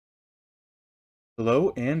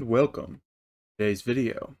Hello and welcome to today's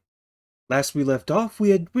video. Last we left off,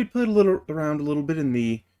 we'd played around a little bit in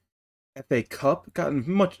the FA Cup, gotten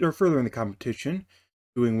much or further in the competition,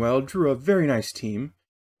 doing well, drew a very nice team.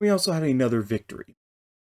 We also had another victory.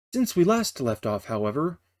 Since we last left off,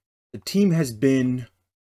 however, the team has been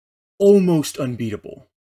almost unbeatable.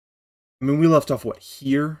 I mean, we left off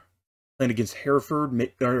here, playing against Hereford,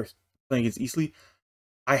 or playing against Eastleigh.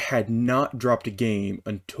 I had not dropped a game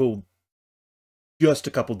until just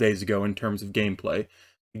a couple days ago in terms of gameplay.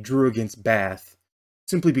 We drew against Bath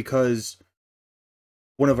simply because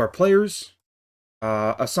one of our players,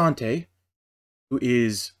 Asante, who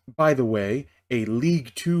is, by the way, a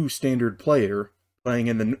League 2 standard player playing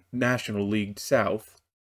in the National League South,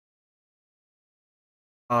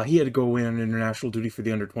 he had to go in on international duty for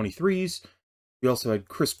the under-23s. We also had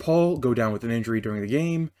Chris Paul go down with an injury during the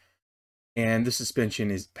game, and this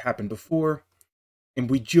suspension has happened before. And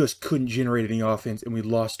we just couldn't generate any offense, and we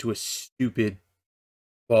lost to a stupid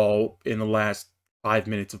ball in the last 5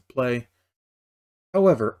 minutes of play.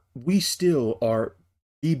 However, we still are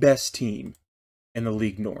the best team in the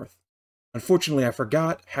League North. Unfortunately, I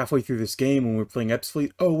forgot halfway through this game when we were playing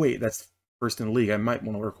Ebbsfleet. Oh wait, that's first in the league. I might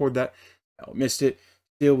want to record that. I missed it.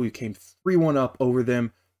 Still, we came 3-1 up over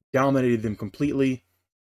them, dominated them completely,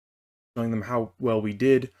 showing them how well we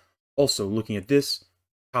did. Also, looking at this,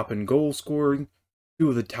 top in goal scoring, 2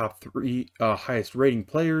 of the top 3 highest rating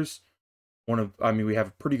players. We have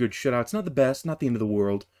a pretty good shutout. It's not the best, not the end of the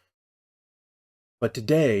world. But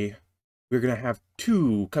today, we're going to have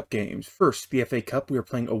 2 cup games. First, the FA Cup. We are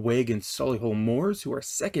playing away against Solihull Moors, who are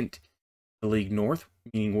second in the League North,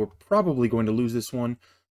 meaning we're probably going to lose this one.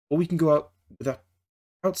 But we can go out with an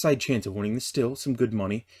outside chance of winning this still. Some good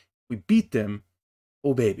money. If we beat them,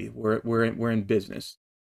 oh baby, we're in business.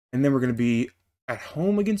 And then we're going to be at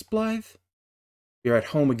home against Blythe. We are at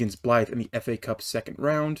home against Blythe in the FA Cup second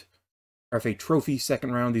round. FA Trophy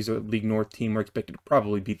second round. These are the League North team. We're expected to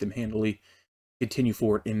probably beat them handily. Continue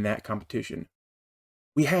forward in that competition.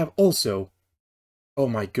 We have also, oh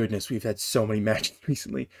my goodness, we've had so many matches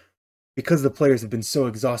recently. Because the players have been so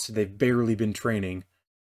exhausted, they've barely been training.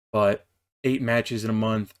 But 8 matches in a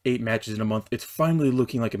month, 8 matches in a month. It's finally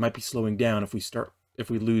looking like it might be slowing down if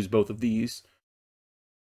we lose both of these.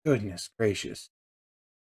 Goodness gracious.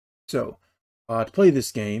 So, to play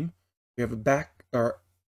this game, we have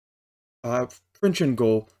French in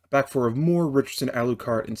goal, a back four of Moore, Richardson,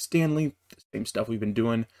 Alucard, and Stanley, the same stuff we've been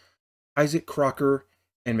doing. Isaac, Crocker,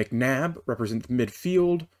 and McNabb represent the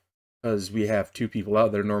midfield, because we have 2 people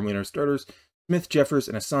out that are normally in our starters. Smith, Jeffers,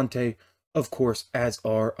 and Asante, of course, as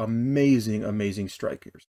our amazing, amazing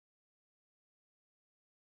strikers.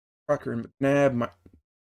 Crocker and McNabb might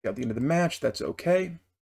be at the end of the match, that's okay.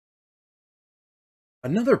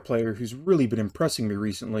 Another player who's really been impressing me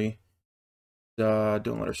recently,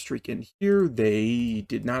 don't let her streak in here. They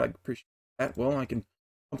did not appreciate that. Well, I can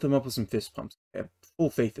pump them up with some fist pumps. They have full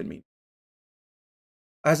faith in me.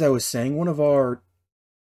 As I was saying, one of our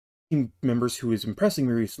team members who is impressing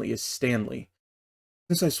me recently is Stanley.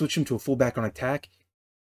 Since I switched him to a fullback on attack,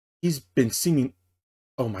 he's been seeming...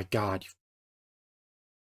 Oh my god.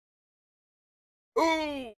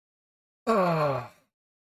 Oh! Ah!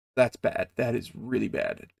 That's bad. That is really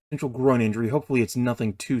bad. Potential groin injury. Hopefully it's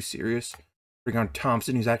nothing too serious. Bring on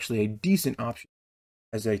Thompson, who's actually a decent option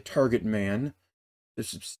as a target man. The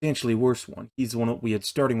substantially worse one. He's the one we had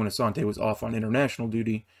starting when Asante was off on international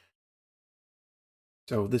duty.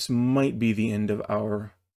 So this might be the end of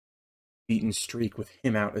our beaten streak with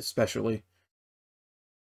him out especially.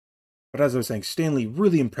 But as I was saying, Stanley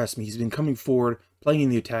really impressed me. He's been coming forward, playing in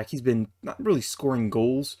the attack. He's been not really scoring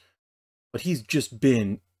goals, but he's just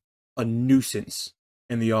been a nuisance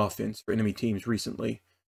in the offense for enemy teams recently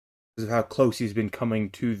because of how close he's been coming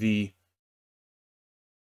to the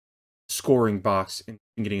scoring box and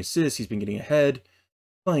been getting assists. He's been getting ahead,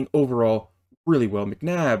 playing overall really well.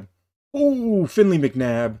 McNabb, oh, Finley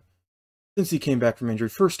McNabb, since he came back from injury,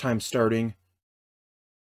 first time starting,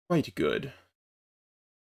 quite good.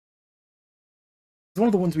 He's one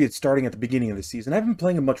of the ones we had starting at the beginning of the season. I haven't been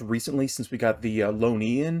playing him much recently since we got the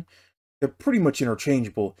loanee in. They're pretty much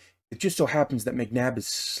interchangeable. It just so happens that McNabb is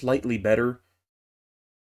slightly better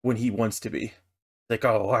when he wants to be. Like,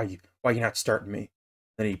 oh, why are you not starting me?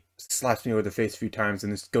 Then he slaps me over the face a few times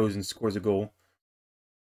and just goes and scores a goal.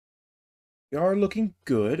 We are looking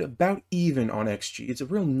good, about even on XG. It's a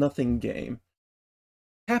real nothing game.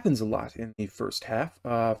 It happens a lot in the first half.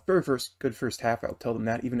 Very good first half, I'll tell them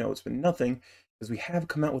that, even though it's been nothing, because we have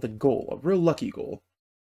come out with a goal, a real lucky goal.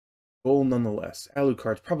 Goal nonetheless.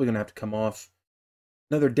 Alucard's probably going to have to come off.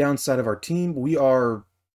 Another downside of our team, we are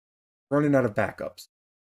running out of backups.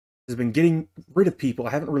 has been getting rid of people.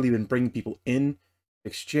 I haven't really been bringing people in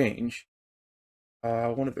exchange.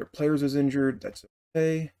 One of their players is injured. That's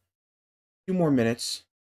okay. 2 more minutes,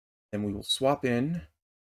 and we will swap in.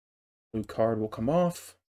 Blue card will come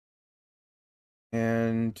off.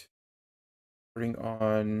 And bring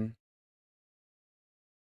on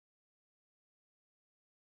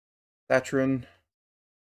Thatcherin.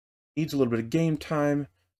 Needs a little bit of game time.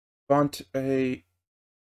 Vontae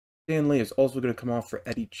Stanley is also going to come off for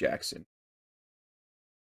Eddie Jackson.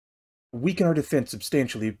 Weaken our defense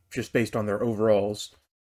substantially just based on their overalls,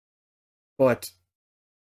 but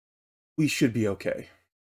we should be okay.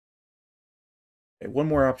 Okay, one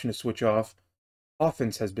more option to switch off.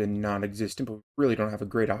 Offense has been non-existent, but we really don't have a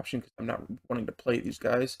great option because I'm not wanting to play these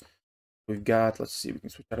guys. We've got, let's see, we can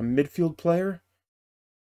switch out a midfield player.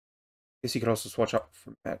 I guess you could also switch out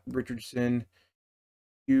from Matt Richardson.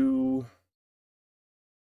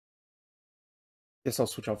 Guess I'll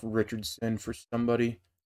switch off Richardson for somebody.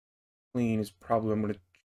 Clean is probably, I'm going to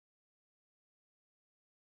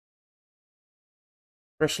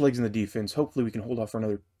fresh legs in the defense. Hopefully we can hold off for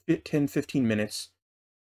another 10-15 minutes.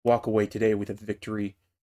 Walk away today with a victory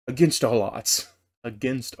against all odds.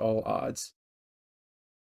 Against all odds.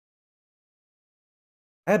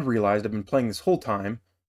 I had realized I've been playing this whole time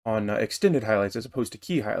on extended highlights as opposed to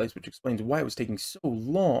key highlights, which explains why it was taking so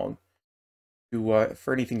long to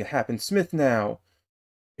for anything to happen. Smith now.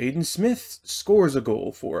 Aiden Smith scores a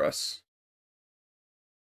goal for us.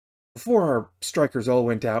 Before our strikers all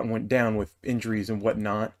went out and went down with injuries and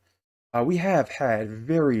whatnot, we have had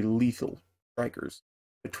very lethal strikers.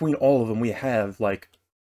 Between all of them, we have like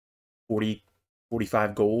 40,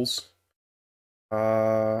 45 goals.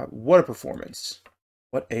 What a performance.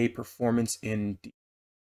 What a performance indeed.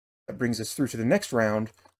 That brings us through to the next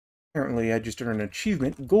round. Apparently, I just earned an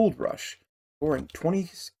achievement, Gold Rush, scoring 20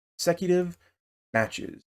 consecutive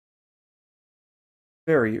matches.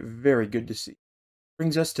 Very, very good to see.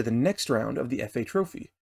 Brings us to the next round of the FA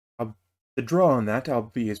Trophy. The draw on that I'll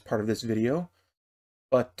be as part of this video,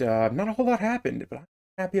 but not a whole lot happened, but I'm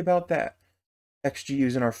happy about that. XG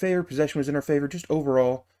was in our favor, possession was in our favor, just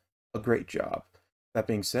overall, a great job. That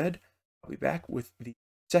being said, I'll be back with the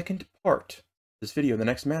second part of this video, the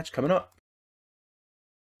next match coming up.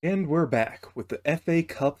 And we're back with the FA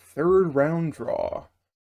Cup third round draw.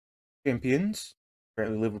 Champions,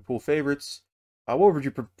 apparently Liverpool favorites. What would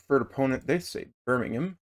your preferred opponent? They say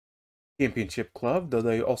Birmingham. Championship club, though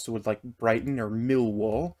they also would like Brighton or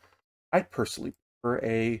Millwall. I personally prefer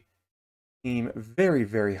a team very,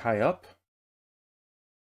 very high up.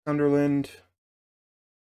 Sunderland.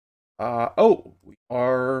 Oh, we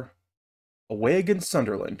are away against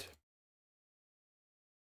Sunderland.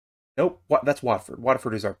 Nope, that's Watford.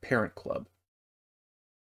 Watford is our parent club.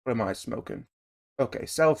 What am I smoking? Okay,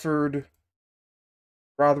 Salford,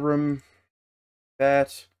 Rotherham,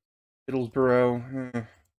 that, Middlesbrough,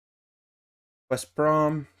 West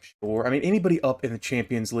Brom, sure. I mean, anybody up in the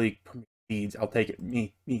Champions League needs, I'll take it.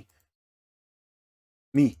 Me.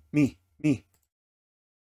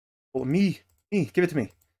 Well, me. Give it to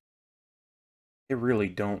me. They really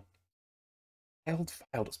don't. Filed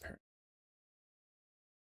as parent.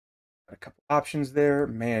 Got a couple options there.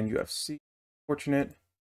 Man, UFC. Fortunate.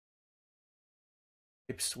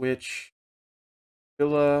 Ipswich.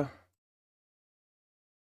 Villa.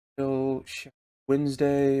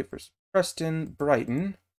 Wednesday versus Preston.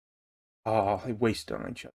 Brighton. Oh, they wasted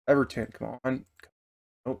on each other. Everton, come on.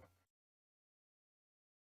 Nope.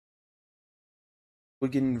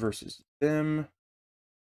 Wigan versus them.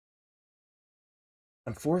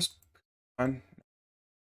 Unforced. I'm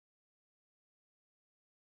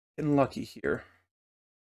getting lucky here.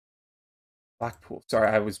 Blackpool.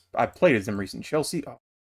 Sorry, I played as them recently. Chelsea. Oh,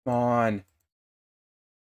 come on.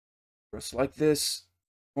 Just like this.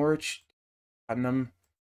 Norwich. Tottenham.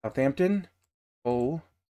 Southampton. Hull.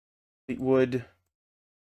 Fleetwood.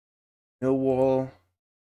 Millwall.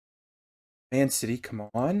 Man City. Come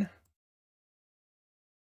on.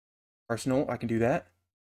 Arsenal. I can do that.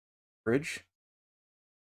 Bridge.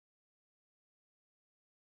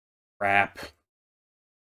 Crap.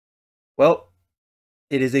 Well,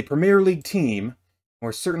 it is a Premier League team.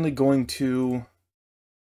 We're certainly going to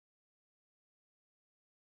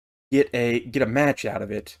get a match out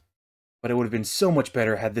of it, but it would have been so much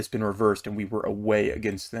better had this been reversed and we were away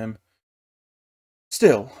against them.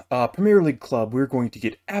 Still, Premier League club, we're going to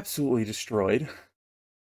get absolutely destroyed,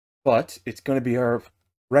 but it's going to be our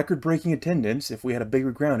record-breaking attendance. If we had a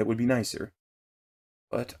bigger ground, it would be nicer.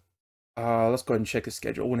 But let's go ahead and check the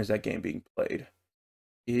schedule. When is that game being played?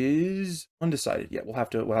 Is undecided yet. We'll have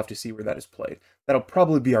to see where that is played. That'll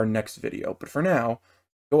probably be our next video. But for now,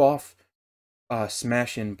 go off,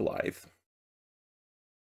 smash in Blythe.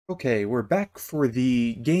 Okay, we're back for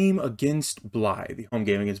the game against Blythe, the home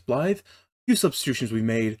game against Blythe. A few substitutions we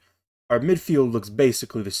made. Our midfield looks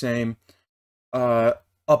basically the same.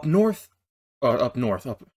 Up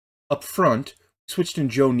front, switched in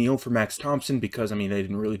Joe Neal for Max Thompson because, I mean, they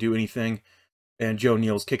didn't really do anything. And Joe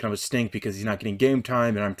Neal's kicking up a stink because he's not getting game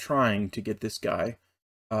time, and I'm trying to get this guy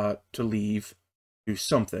to leave, do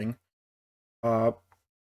something. Other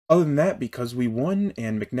than that, because we won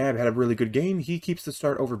and McNabb had a really good game, he keeps the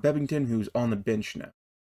start over Bebbington, who's on the bench now.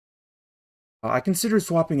 I consider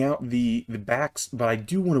swapping out the backs, but I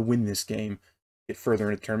do want to win this game, get further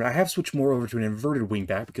in the tournament. I have switched more over to an inverted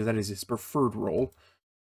wingback because that is his preferred role.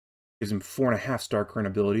 Gives him 4.5-star current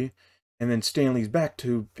ability. And then Stanley's back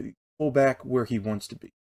to fullback where he wants to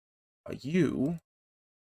be. You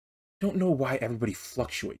don't know why everybody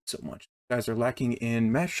fluctuates so much. You guys are lacking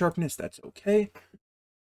in match sharpness. That's okay.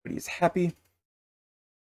 Everybody is happy.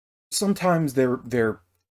 Sometimes they're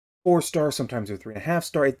 4-star, sometimes they're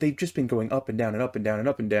 3.5-star. They've just been going up and down and up and down and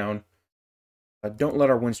up and down. Don't let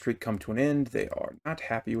our win streak come to an end. They are not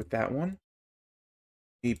happy with that one.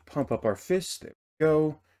 We pump up our fists. There we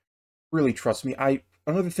go. Really trust me.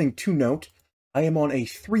 Another thing to note, I am on a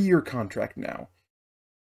 3-year contract now.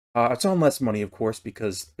 It's on less money, of course,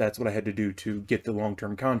 because that's what I had to do to get the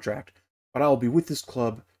long-term contract. But I'll be with this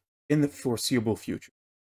club in the foreseeable future.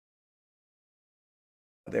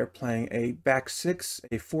 They're playing a back 6,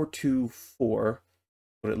 a 4-2-4,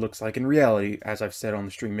 what it looks like. In reality, as I've said on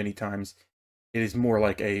the stream many times, it is more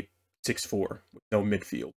like a 6-4 with no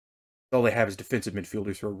midfield. All they have is defensive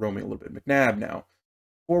midfielders who are roaming a little bit. McNabb now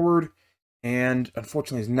forward, and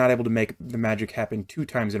unfortunately is not able to make the magic happen 2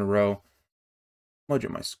 times in a row. Smudge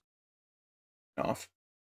my screen off.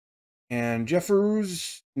 And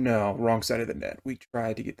Jeffers, no, wrong side of the net. We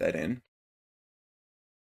tried to get that in.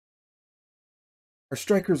 Our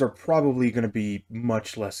strikers are probably going to be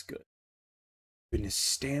much less good. Goodness,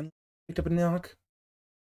 Stanley picked up a knock.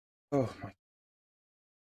 Oh my.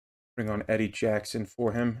 Bring on Eddie Jackson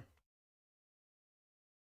for him.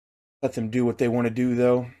 Let them do what they want to do,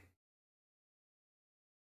 though.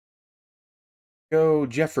 Go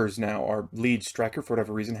Jeffers now, our lead striker, for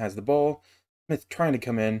whatever reason, has the ball. Smith trying to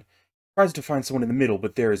come in. Tries to find someone in the middle,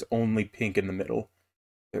 but there is only pink in the middle.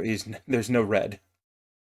 There's no red.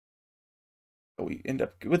 So we end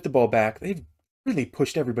up with the ball back. They've really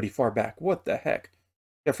pushed everybody far back. What the heck?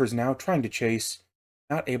 Jeffers now trying to chase.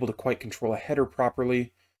 Not able to quite control a header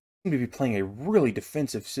properly. Seem to be playing a really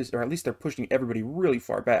defensive system, or at least they're pushing everybody really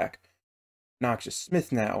far back. Noxious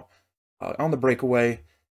Smith now on the breakaway.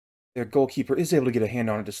 Their goalkeeper is able to get a hand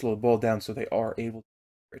on it to slow the ball down, so they are able to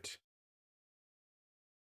do it.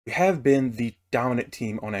 We have been the dominant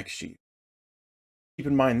team on XG. Keep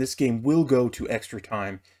in mind, this game will go to extra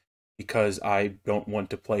time because I don't want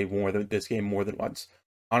to play this game more than once.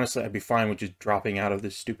 Honestly, I'd be fine with just dropping out of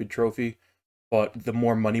this stupid trophy, but the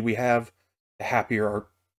more money we have, the happier our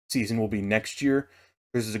season will be next year.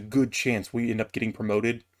 There's a good chance we end up getting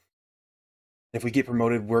promoted. If we get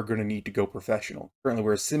promoted, we're going to need to go professional. Currently,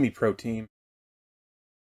 we're a semi-pro team,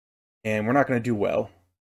 and we're not going to do well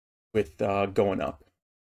with going up.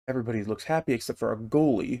 Everybody looks happy except for our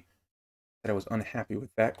goalie. That I was unhappy with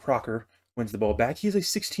that. Crocker wins the ball back. He is a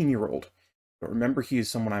 16-year-old. But remember, he is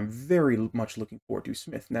someone I'm very much looking forward to.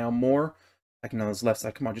 Smith now more. Like on his left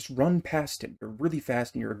side. Come on, just run past him. You're really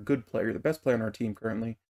fast, and you're a good player. You're the best player on our team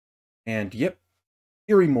currently. And, yep,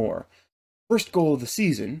 Fury Moore. First goal of the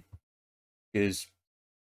season is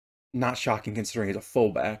not shocking considering he's a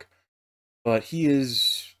fullback. But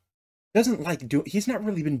he's not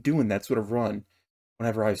really been doing that sort of run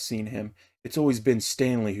whenever I've seen him. It's always been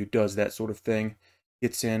Stanley who does that sort of thing.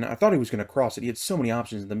 Gets in. I thought he was going to cross it. He had so many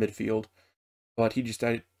options in the midfield. But he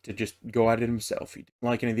decided to just go at it himself. He didn't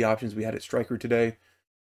like any of the options we had at striker today.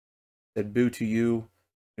 Said, boo to you.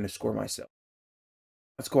 I'm going to score myself.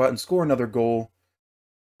 Let's go out and score another goal.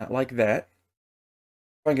 Not like that.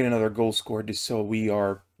 Try and get another goal scored just so we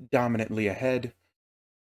are dominantly ahead.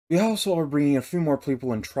 We also are bringing a few more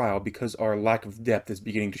people in trial because our lack of depth is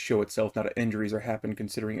beginning to show itself now that injuries are happening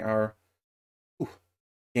considering our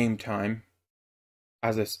game time.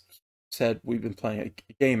 As I said, we've been playing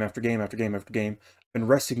game after game after game after game. I've been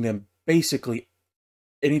resting them basically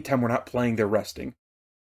anytime we're not playing, they're resting.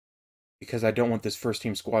 Because I don't want this first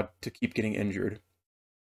team squad to keep getting injured.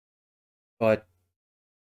 But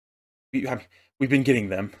we've been getting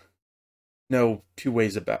them. No two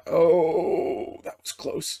ways about it. Oh, that was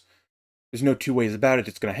close. There's no two ways about it.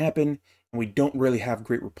 It's going to happen. And we don't really have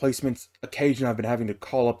great replacements. Occasionally, I've been having to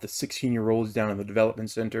call up the 16-year-olds down in the development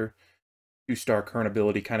center. 2-star current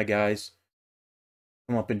ability kind of guys.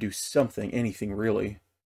 come up and do something, anything really.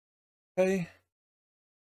 Okay.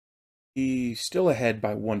 He's still ahead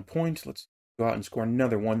by 1 point. Let's go out and score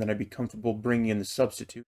another one, then I'd be comfortable bringing in the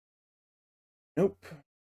substitute. Nope.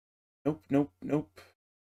 Nope, nope, nope.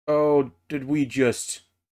 Oh, did we just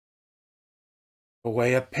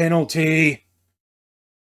away a penalty?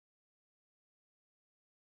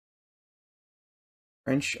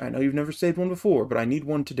 French, I know you've never saved one before, but I need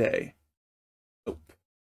one today. Nope.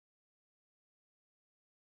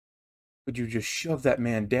 Could you just shove that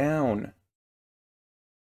man down?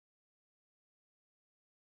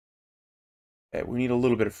 Okay, we need a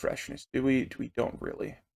little bit of freshness. Do we? We don't really.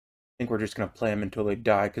 I think we're just going to play them until they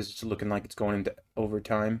die because it's looking like it's going into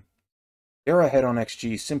overtime. They're ahead on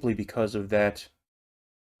XG simply because of that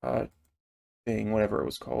thing, whatever it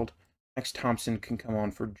was called. Max Thompson can come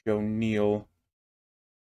on for Joe Neal.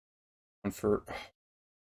 On for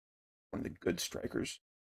one of the good strikers.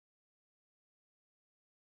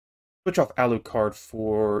 Switch off Alucard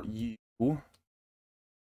for you. A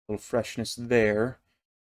little freshness there.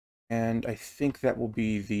 And I think that will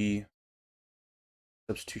be the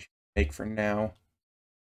substitution make for now.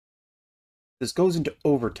 This goes into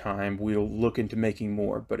overtime. We'll look into making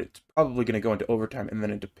more, but it's probably going to go into overtime and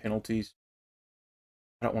then into penalties.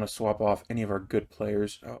 I don't want to swap off any of our good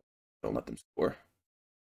players. Oh, don't let them score.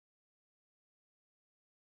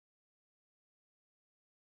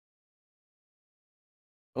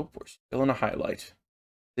 Oh, we're still in a highlight.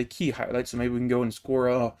 The key highlight, so maybe we can go and score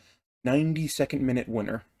a 92nd minute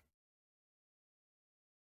winner.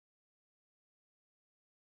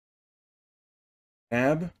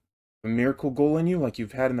 Ab, a miracle goal in you like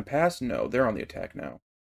you've had in the past? No, they're on the attack now.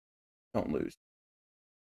 Don't lose.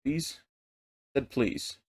 Please? Said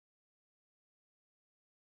please.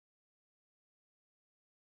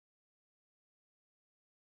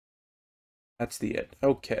 That's the it.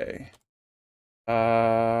 Okay.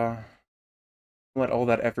 Let all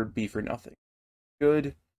that effort be for nothing.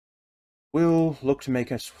 Good. We'll look to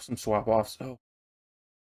make us some swap-offs. Oh.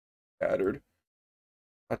 Battered.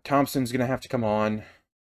 Thompson's going to have to come on.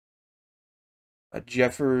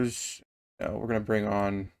 Jeffers, no, we're going to bring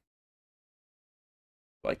on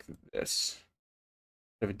like this.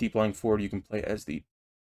 If you have a deep lying forward, you can play as the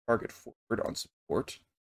target forward on support.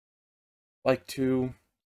 Like to.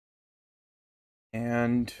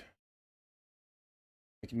 And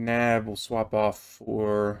McNabb will swap off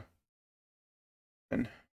for. And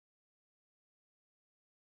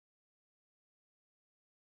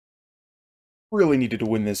really needed to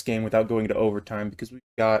win this game without going to overtime because we've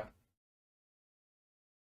got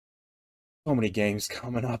so many games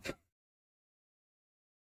coming up.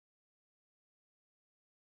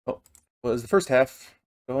 Oh, well, it was the first half.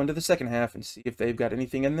 Go into the second half and see if they've got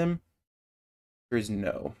anything in them. There is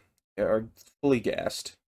no. They are fully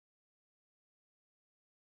gassed.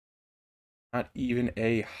 Not even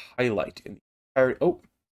a highlight in the entire. Oh.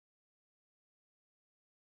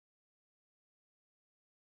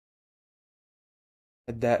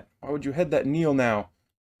 Head that. Why would you head that Neal now?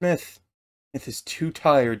 Smith. Smith is too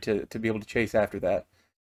tired to be able to chase after that.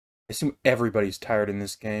 I assume everybody's tired in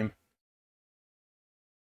this game.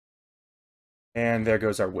 And there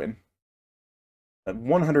goes our win. At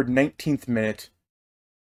 119th minute,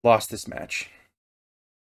 lost this match.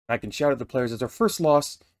 I can shout at the players. It's our first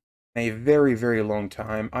loss in a very, very long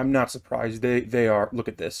time. I'm not surprised. They are, look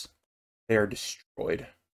at this. They are destroyed.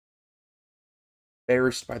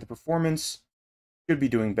 Embarrassed by the performance. Should be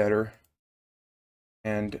doing better.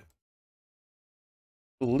 And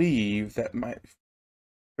believe that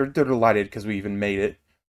they're delighted because we even made it.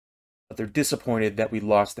 But they're disappointed that we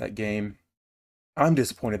lost that game. I'm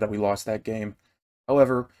disappointed that we lost that game.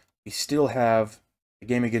 However, we still have a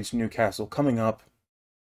game against Newcastle coming up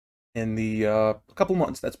in the couple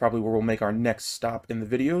months. That's probably where we'll make our next stop in the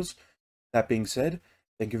videos. That being said,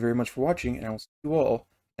 thank you very much for watching, and I will see you all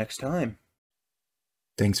next time.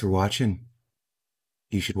 Thanks for watching.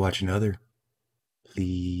 You should watch another.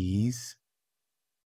 Please.